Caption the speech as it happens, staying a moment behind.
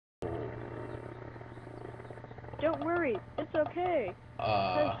don't worry. It's okay.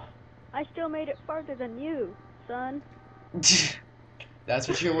 Uh. I still made it farther than you, son. That's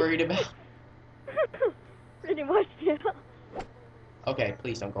what you're worried about? Pretty much, yeah. Okay,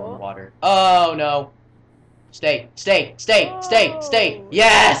 please don't go in the Oh. water. Oh, no. Stay, stay, stay, stay, stay.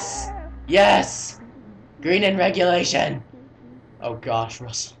 Yes! Yeah. Yes! Green in regulation. Oh, gosh,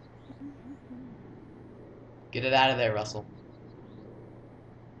 Russell. Get it out of there, Russell.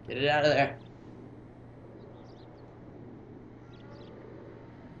 Get it out of there.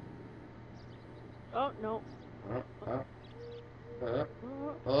 Oh, no.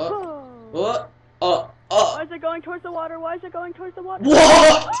 Oh. Why is it going towards the water? Why is it going towards the water?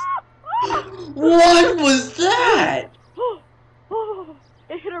 What? What was that?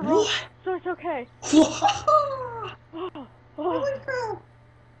 It hit a rope, What? so it's okay. Holy crap.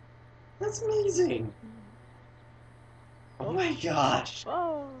 That's amazing. Oh my gosh.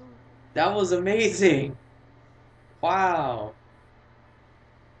 Oh. That was amazing. Wow.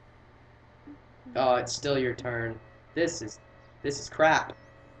 Oh, it's still your turn. This is crap.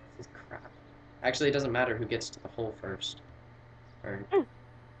 This is crap. Actually, it doesn't matter who gets to the hole first.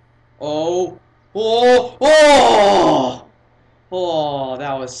 Oh. Oh. Oh. Oh,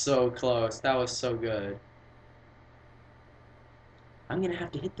 that was so close. That was so good. I'm gonna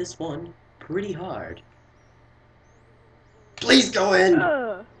have to hit this one pretty hard. Please go in!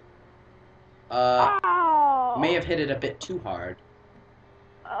 Ow. May have hit it a bit too hard.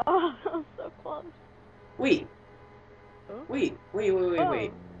 Oh, that was so close. Wait. Huh? Wait.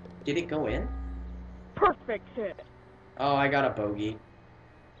 Did it go in? Perfect hit. Oh, I got a bogey.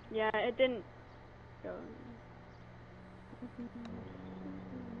 Yeah, it didn't go.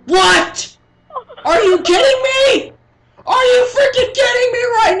 What? Are you kidding me? Are you freaking kidding me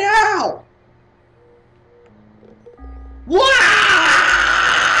right now? Wow!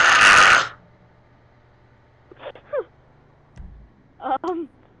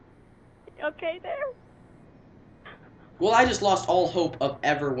 Okay there? Well, I just lost all hope of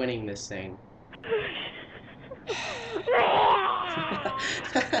ever winning this thing.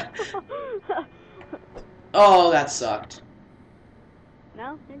 Oh, that sucked.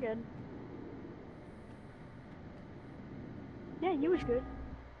 No, you're good. Yeah, you was good.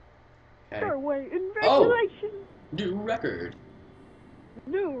 Okay. Your way in Oh! regulation. New record.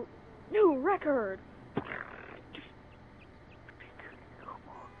 New record.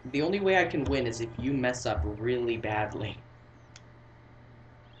 The only way I can win is if you mess up really badly.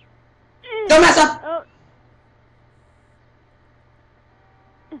 Don't mess up! Oh.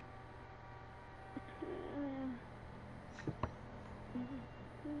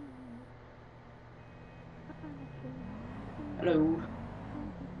 Hello.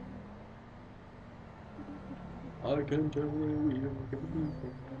 I can tell you.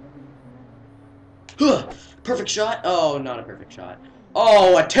 Huh! Perfect shot? Oh, not a perfect shot.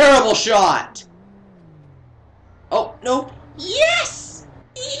 Oh, a terrible shot! Oh, no. Yes!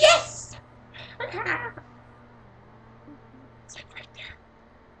 Yes! It's like right there.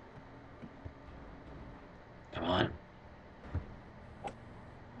 Come on.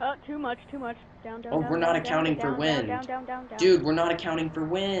 Oh, too much. Down. Oh, we're not accounting for wind. Down. Dude, we're not accounting for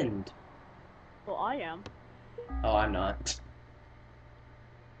wind. Well, I am. Oh, I'm not.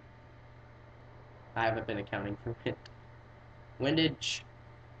 I haven't been accounting for wind. Windage.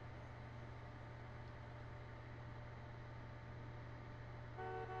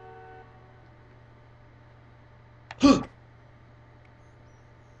 Oh!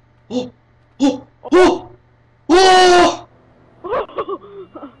 Oh! Oh! Oh! Oh!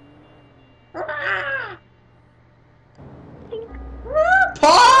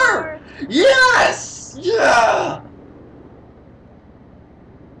 Par! Yes! Yeah!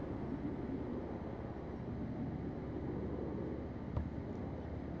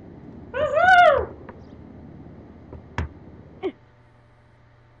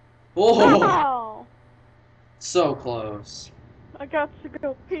 Oh! So close. I got to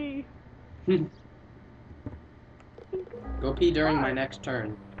go pee. Go pee during my next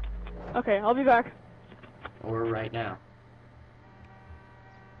turn. Okay, I'll be back. Or right now.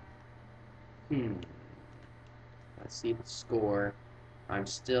 Let's see the score. I'm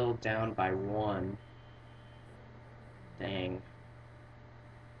still down by 1. Dang.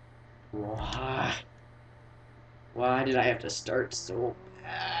 Why? Why did I have to start so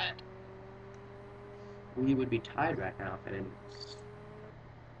bad? We would be tied right now if I didn't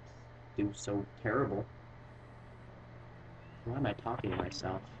do so terrible. Why am I talking to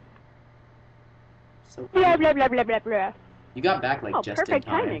myself? So Blah blah blah blah blah blah. You got back like just in perfect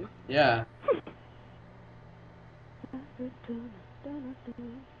time. timing. Yeah.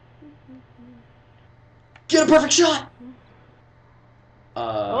 Get a perfect shot!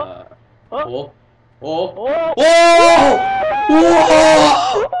 Oh. Oh. Oh. Oh. Whoa!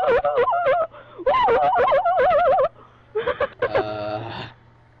 Whoa!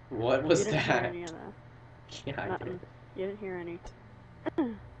 What was you didn't hear that? any of that. Yeah, I did. Nothing. You didn't hear any.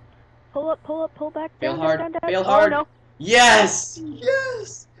 Pull up, pull back, Fail down, hard. down, down. Fail Oh, hard. no. Yes!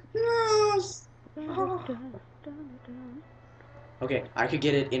 Yes! Yes! Oh. Okay, I could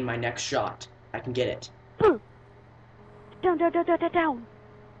get it in my next shot. I can get it. Down, down, down, down, down, down.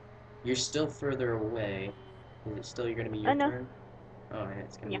 You're still further away. Is it still gonna be your know. turn? Oh, yeah,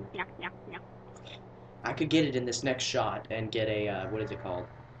 it's gonna be. No. I could get it in this next shot and get a, what is it called?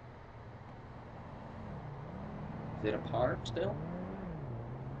 Is it a par still?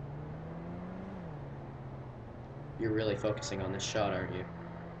 You're really focusing on this shot, aren't you?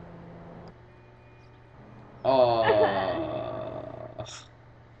 Oh.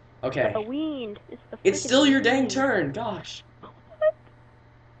 Okay. The wind. It's still your dang turn, gosh.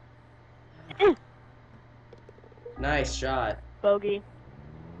 Nice shot. Bogey.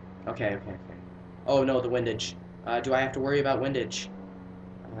 Okay. Oh no, the windage. Do I have to worry about windage?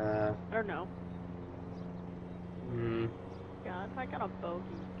 I don't know. Hmm. God, I got a bogey.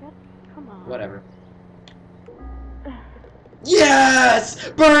 Come on. Whatever. Yes!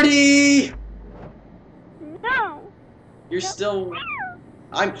 Birdie! No! You're still...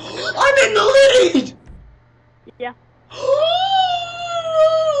 I'm in the lead! Yeah.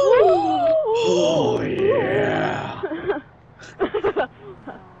 Oh, yeah.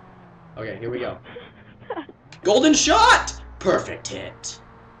 Okay, here we go. Golden shot! Perfect hit.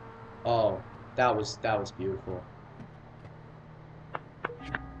 Oh, that was beautiful.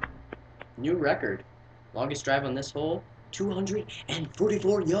 New record. Longest drive on this hole,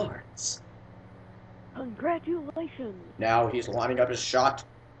 244 yards. Congratulations. Now he's lining up his shot,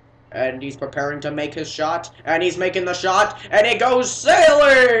 and he's preparing to make his shot, and he's making the shot, and it goes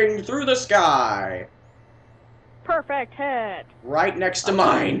sailing through the sky. Perfect hit. Right next to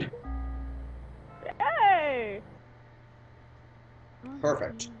mine. Hey.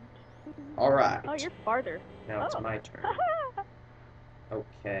 Perfect. Alright. Oh, you're farther. Now it's my turn.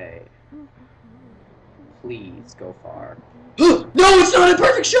 Okay. Please go far. No, it's not a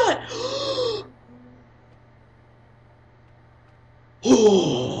perfect shot!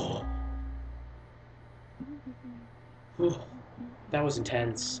 Oh. That was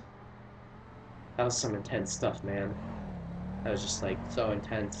intense. That was some intense stuff, man. That was just like so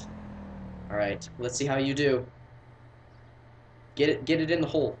intense. Alright, let's see how you do. Get it in the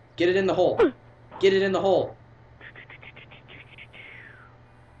hole. Get it in the hole. Get it in the hole.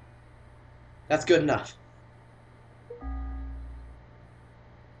 That's good enough.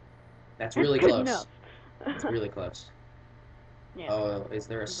 That's really Good close. enough. That's really close. Yeah. Oh, is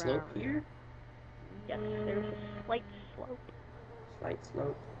there a slope here? Yes, there's a slight slope. Slight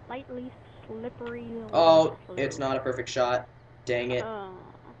slope. Slightly slippery. Oh, slope. it's not a perfect shot. Dang it. Oh.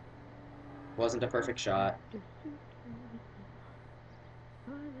 Wasn't a perfect shot.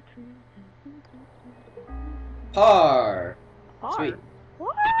 Par. Par? Sweet.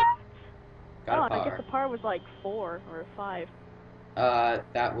 What? Got a I guess par. the par was like 4 or 5.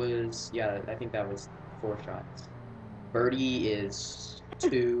 That was, yeah, I think that was 4 shots. Birdie is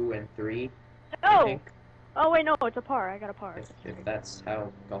 2 and 3, I Oh! think. Oh wait, no, it's a par. I got a par. If that's how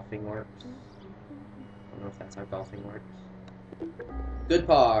golfing works. I don't know if that's how golfing works. Good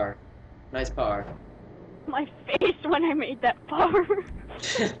par. Nice par. My face when I made that par.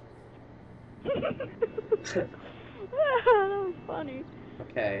 That was funny.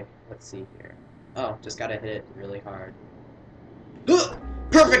 Okay, let's see here. Oh, just gotta hit it really hard.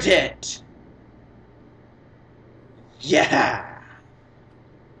 Perfect hit! Yeah!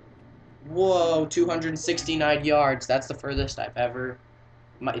 Whoa, 269 yards. That's the furthest I've ever...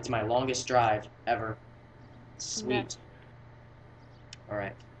 It's my longest drive ever. Sweet. Nice.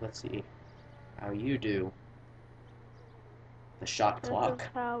 Alright, let's see how you do. The shot This clock. is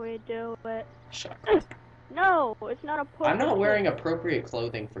how we do it. Shot clock. No, it's not a push. I'm not wearing appropriate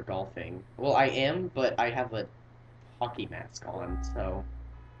clothing for golfing. Well, I am, but I have a hockey mask on, so...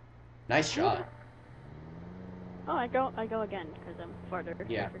 Nice shot. Oh, I go again because I'm farther.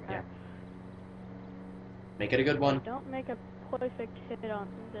 Yeah, I forgot. yeah. Make it a good one. Don't make a perfect hit on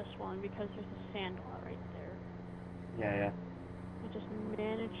this one because there's a sand lot right there. Yeah. I just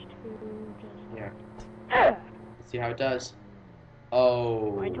managed to just... Yeah. Let's see how it does.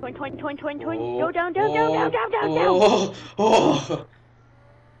 Oh. Twin. Oh. Go down. Oh.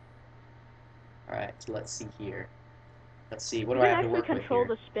 Alright, so let's see here. Let's see, what do I have to work with You can actually control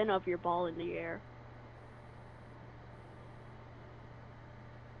here? the spin of your ball in the air.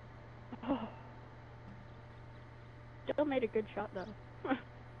 still made a good shot though. Hmm.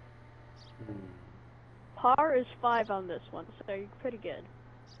 Par is 5 on this one, so you're pretty good.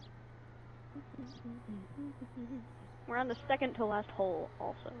 We're on the second to last hole,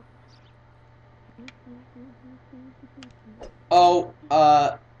 also. Oh,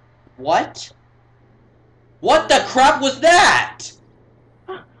 what? What the crap was that?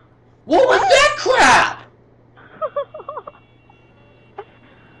 What was that crap?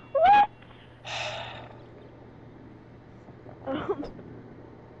 What?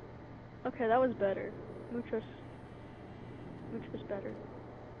 Okay, that was better. Muchos better.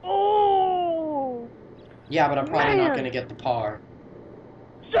 Oh! Yeah, but I'm probably not Man! gonna get the par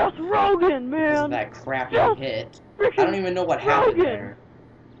Seth Rogen, because of man! that crappy Seth hit. freaking I don't even know what happened Rogen! there.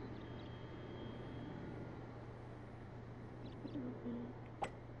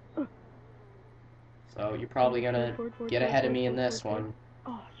 So you're probably gonna get ahead of me in this one.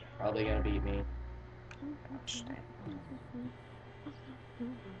 Oh, Probably gonna beat me.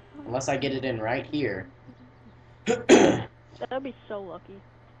 Unless I get it in right here. that'd be so lucky.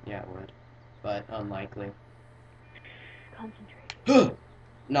 Yeah, it would. But unlikely. Concentrate.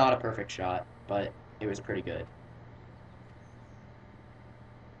 Not a perfect shot, but it was pretty good.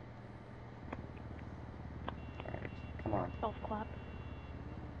 Alright, come on. Self clap.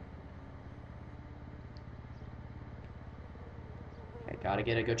 Okay, gotta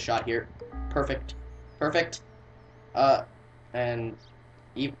get a good shot here. Perfect. Perfect. And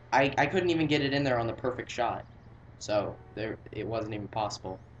I couldn't even get it in there on the perfect shot. So it wasn't even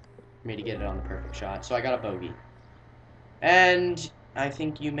possible for me to get it on the perfect shot. So I got a bogey. And I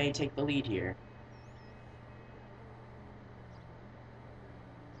think you may take the lead here.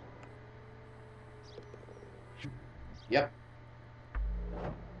 Yep.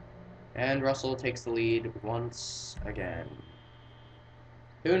 And Russell takes the lead once again.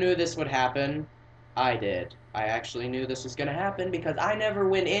 Who knew this would happen? I did. I actually knew this was going to happen because I never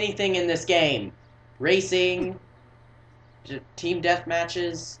win anything in this game. Racing, team death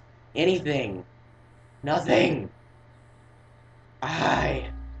matches, anything. Nothing.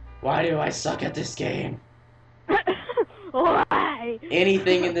 Why do I suck at this game? Why?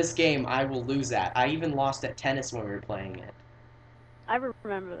 Anything in this game, I will lose at. I even lost at tennis when we were playing it. I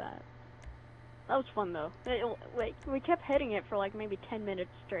remember that. That was fun though. Like we kept hitting it for like maybe 10 minutes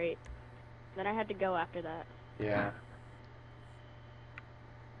straight. Then I had to go after that. Yeah.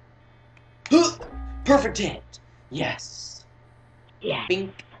 Perfect hit. Yes. Yeah.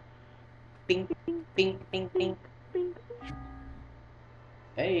 Bink. Bink. Bink. Bink. Bink. Bing.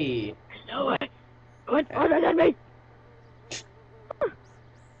 Hey. No way. Went harder than me.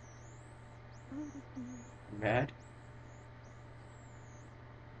 Mad.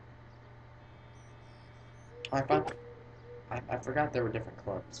 I forgot there were different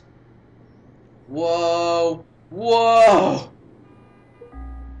clubs. Whoa! Whoa!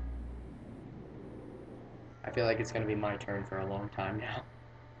 I feel like it's gonna be my turn for a long time now.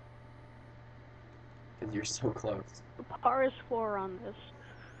 Because you're so close. The par is 4 on this.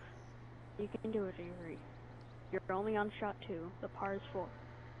 You can do it, Avery. You're only on shot 2. The par is 4.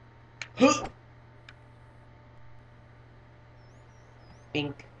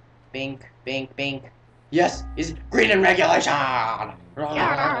 Bink, bink, bink, bink. Yes, is green in regulation. What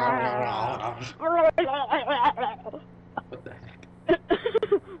the heck?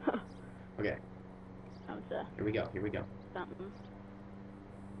 Okay. Here we go. Here we go. Something.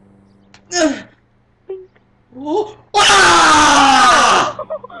 Bink. Oh. Ah!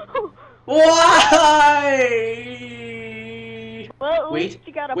 Why? Well, at Wait, least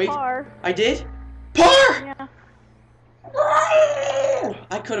you got a wait. par. I did? Par! Yeah.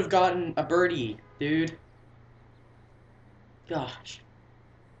 I could have gotten a birdie, dude. Gosh.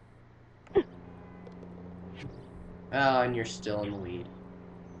 Oh, and you're still in the lead.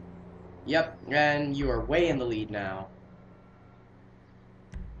 Yep, and you are way in the lead now.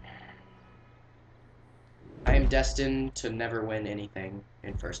 I am destined to never win anything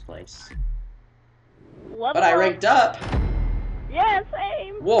in first place. Level But I up. ranked up! Yeah,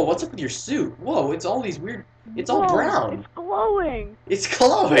 same. Whoa, what's up with your suit? Whoa, it's all these weird... It's all Whoa, brown. It's glowing. It's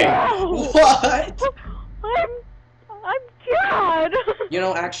glowing! Whoa. What? I'm God. You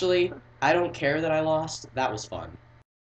know, actually, I don't care that I lost. That was fun.